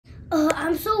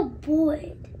I'm so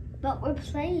bored. But we're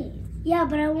playing. Yeah,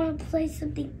 but I want to play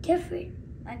something different.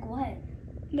 Like what?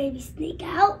 Maybe sneak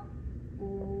out.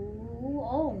 Ooh,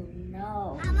 oh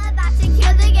no. I'm about to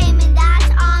kill the game and that's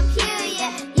on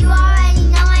period. You already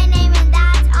know my name and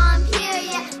that's on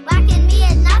period. Whacking me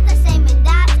is not the same and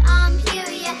that's on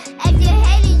period. If you're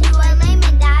hating, you are lame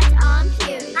and that's on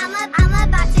period. I'm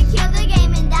about to kill the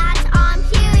game and that's on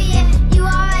period. You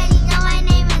already know my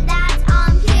name and that's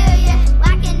on period.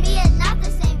 Whacking me is not the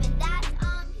same and that's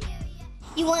on period.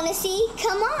 You wanna see?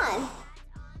 Come on.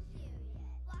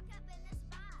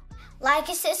 Like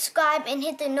and subscribe and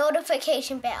hit the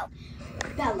notification bell.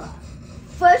 Bella,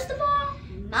 first of all,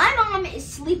 my mom is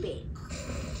sleeping.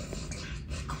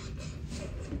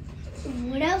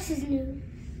 What else is new?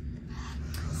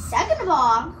 Second of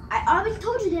all, I already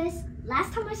told you this.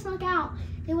 Last time I snuck out,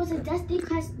 there was a dusty,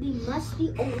 crusty,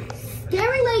 musty, old,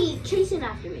 scary lady chasing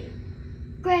after me.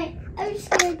 Great. I'm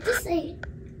scared. Just say it.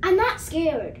 I'm not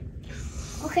scared.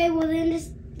 Okay, well then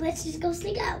let's just go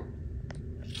sneak out.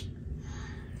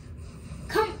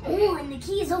 Come on, the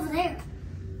key is over there.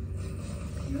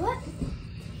 What?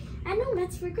 I know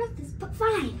that's for Griffiths, but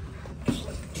fine.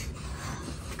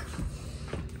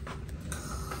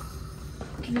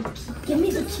 Give me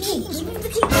the key. Give me the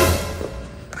key.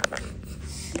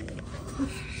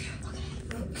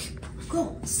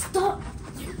 Go. Stop.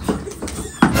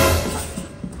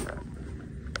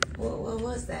 What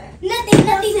was that? Nothing.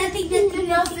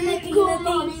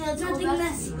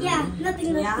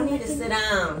 Y'all need to sit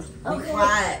down. Be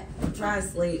quiet. Try to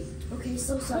sleep. Okay,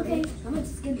 so sorry. Okay. I'm gonna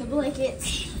just get the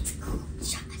blankets.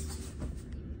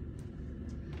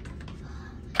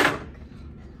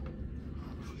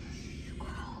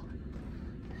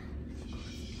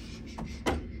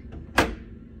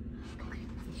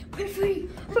 We're free.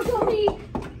 We're free.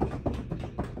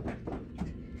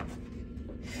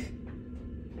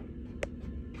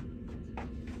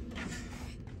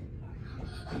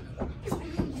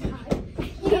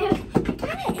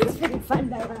 Fun,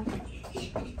 Bella.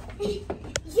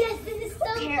 Yes, this is so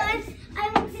fun. I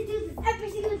want to do this every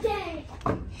single day.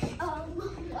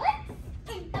 What?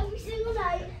 Every single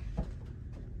night.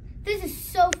 This is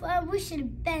so fun. We should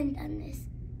have been done this.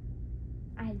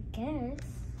 I guess.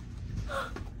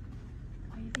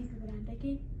 Are you thinking what I'm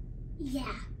thinking?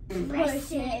 Yeah.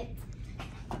 Push it.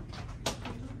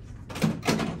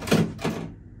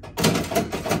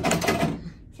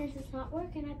 Since it's not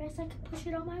working, I guess I can push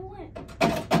it on my one.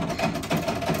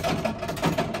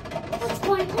 What's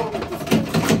going on with this place?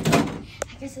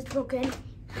 I guess it's broken.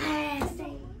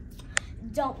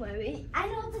 Don't worry. I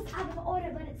know it's out of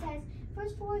order, but it says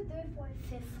first floor, third floor,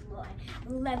 fifth floor.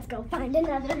 Let's go find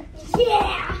another.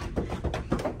 Yeah!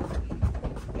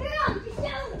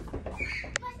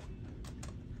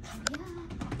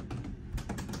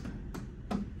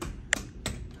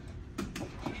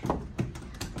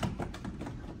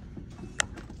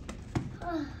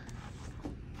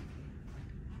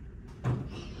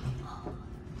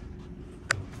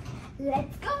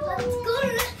 Let's go. Let's go.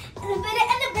 Elevator.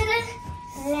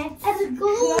 Let's go.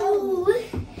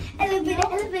 Elevator.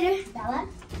 Bella?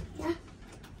 Yeah.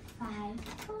 5,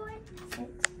 4, 6,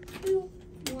 2,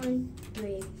 1,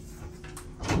 3.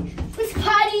 Let's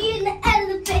party in the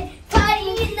elevator. Party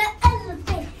in the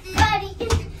elevator. Party in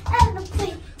the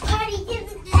elevator. Party in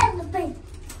the elevator.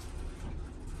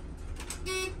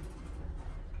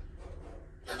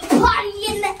 Party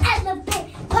in the elevator.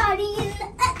 Party in the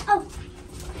oh.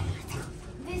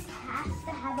 This has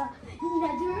to have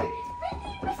another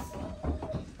vending machine.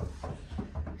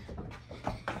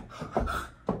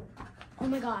 Oh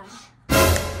my gosh.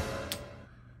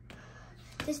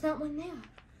 There's not one there.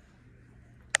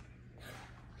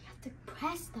 We have to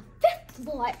press the 5th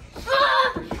floor. Ah!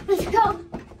 Let's go.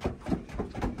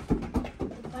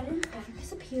 The button never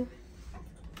disappear.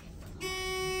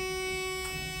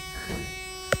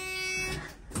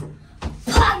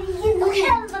 Party in the Okay,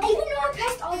 elevator. even though I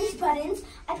pressed all these buttons,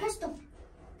 I pressed the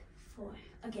 4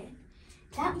 again.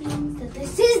 That means that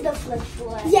this is the 5th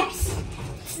floor. Yes.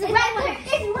 It's the right one.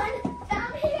 It's one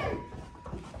down here.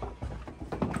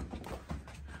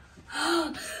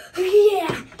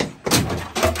 Yeah.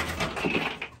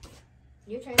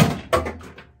 Your turn.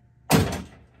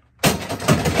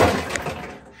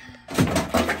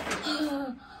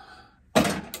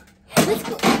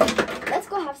 Let's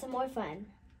go have some more fun.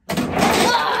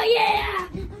 Oh yeah.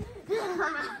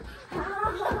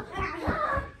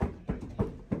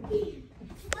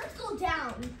 Let's go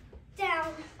down.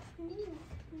 Down.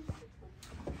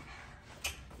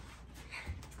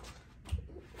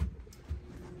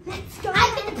 Let's go.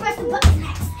 I get to press the button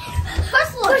next.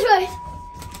 First floor. Push yours.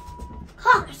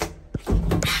 Cars.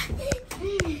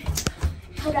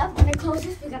 Hold up, when it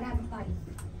closes, we're gonna have a party.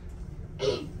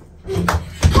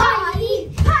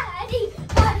 Party, party,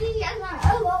 party in my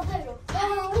elevator.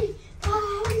 Party,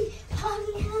 party,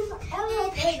 party in my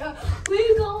elevator.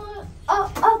 We're going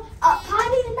up, up, up.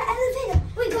 Party in the elevator.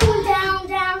 We're going down,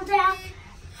 down, down.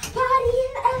 Party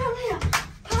in the elevator.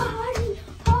 Party,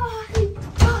 party,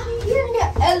 party in the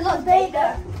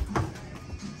elevator.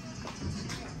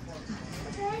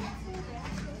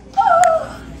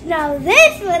 Now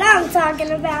this is what I'm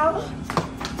talking about.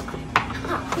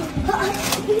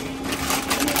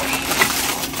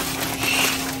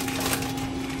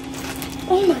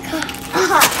 Oh my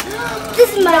god.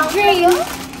 This is my dream.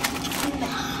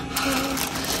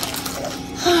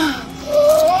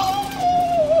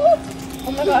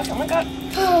 Oh my gosh, oh my god.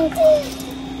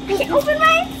 I can open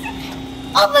my.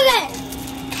 Open it.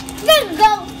 Let's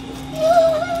go.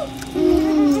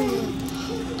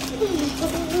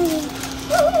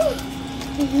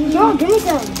 No, give me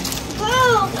some.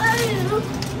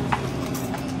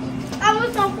 I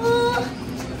want some food.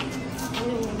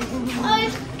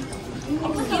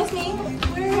 Excuse me,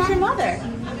 where's your mother?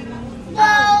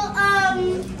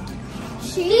 Well,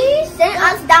 She sent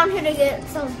us down here to get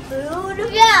some food.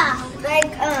 yeah.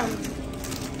 Like,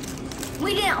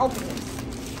 we didn't open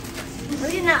it.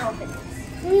 We did not open it.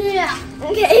 Yeah.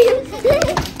 Okay.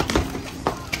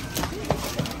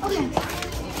 Okay.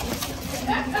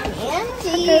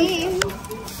 Angie.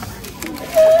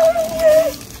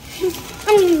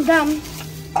 I'm dumb.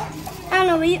 I don't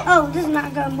know what you. Oh, this is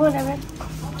not gum. Whatever.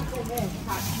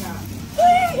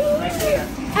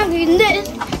 I'm eating this.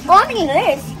 Oh, I'm eating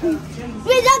this.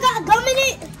 Wait, that got gum in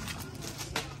it?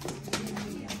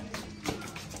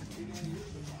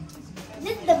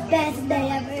 This is the best day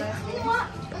ever. You know what?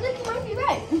 I think you might be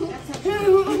right.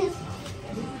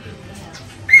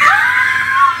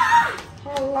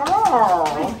 Hello.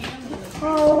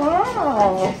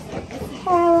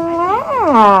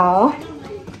 Hello.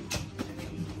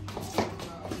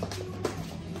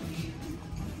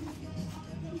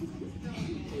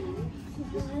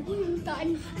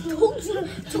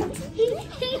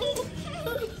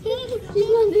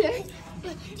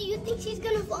 Do you think she's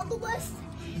gonna follow us?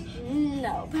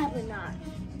 No, probably not.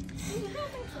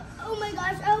 Oh my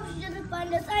gosh, I hope she doesn't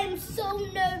find us. I am so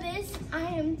nervous. I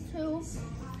am too.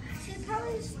 She's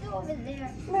probably still over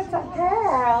there. That's a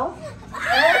girl.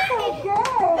 That's a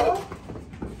girl.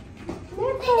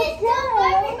 That's a girl.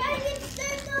 Everybody in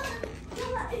circle.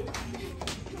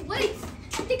 Wait,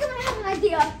 I think I might have an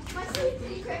idea. My sweet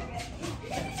secret.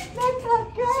 That's a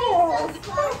girl.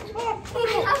 I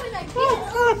have an idea.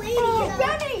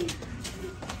 Running.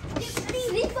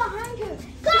 Sneak behind her.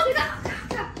 Go, go, go,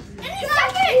 go. Any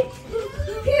second.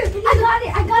 Here, I got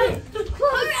it. I got it.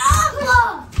 Hurry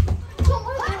up.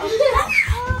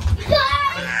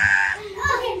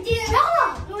 Okay, dear. No,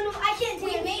 No, I can't we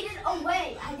take it. made it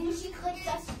away. I think she clicked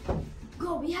us.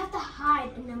 Go, we have to hide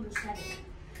in number 7.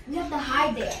 We have to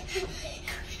hide there.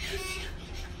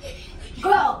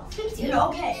 Girl, you're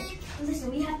okay.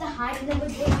 Listen, we have to hide in number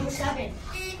 7.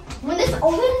 When this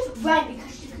opens, run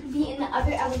because she could be in the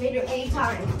other elevator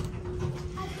anytime.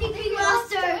 I think we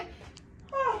lost her.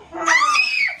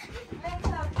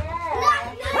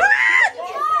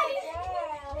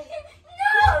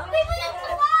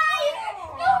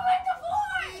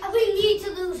 We need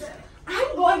to lose her.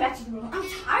 I'm going back to the room. I'm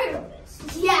tired of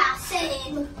this. Yeah,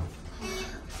 same.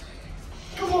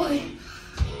 Come on.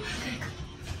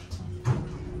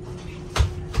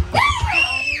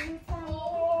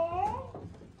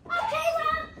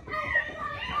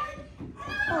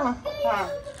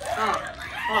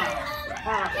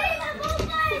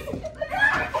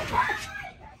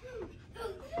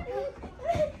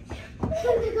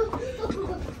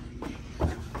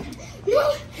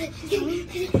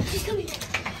 She's coming.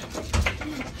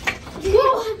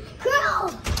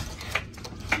 Girl!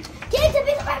 Get to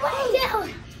be the right way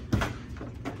down!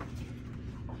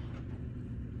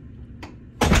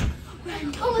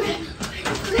 Oh my god!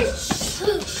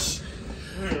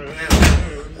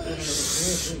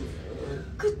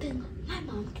 Good thing my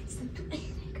mom can sleep through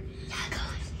anything. Yeah,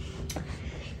 guys.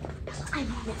 I'm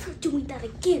never doing that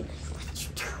again. What did you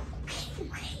do?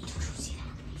 Okay, did you see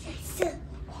that? It's Oh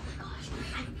my gosh,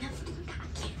 I'm never doing that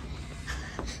again.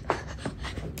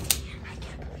 I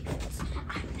can't believe this.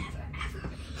 I'm never ever.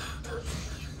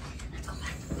 Let's go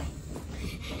back to the way.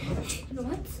 You know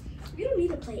what? We don't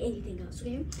need to play anything else,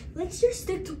 okay? Let's just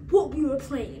stick to what we were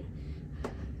playing.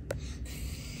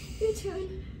 Your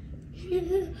turn.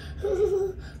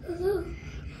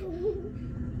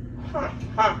 Ha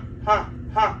ha ha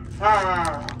ha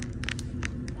ha.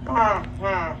 Ha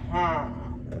ha ha.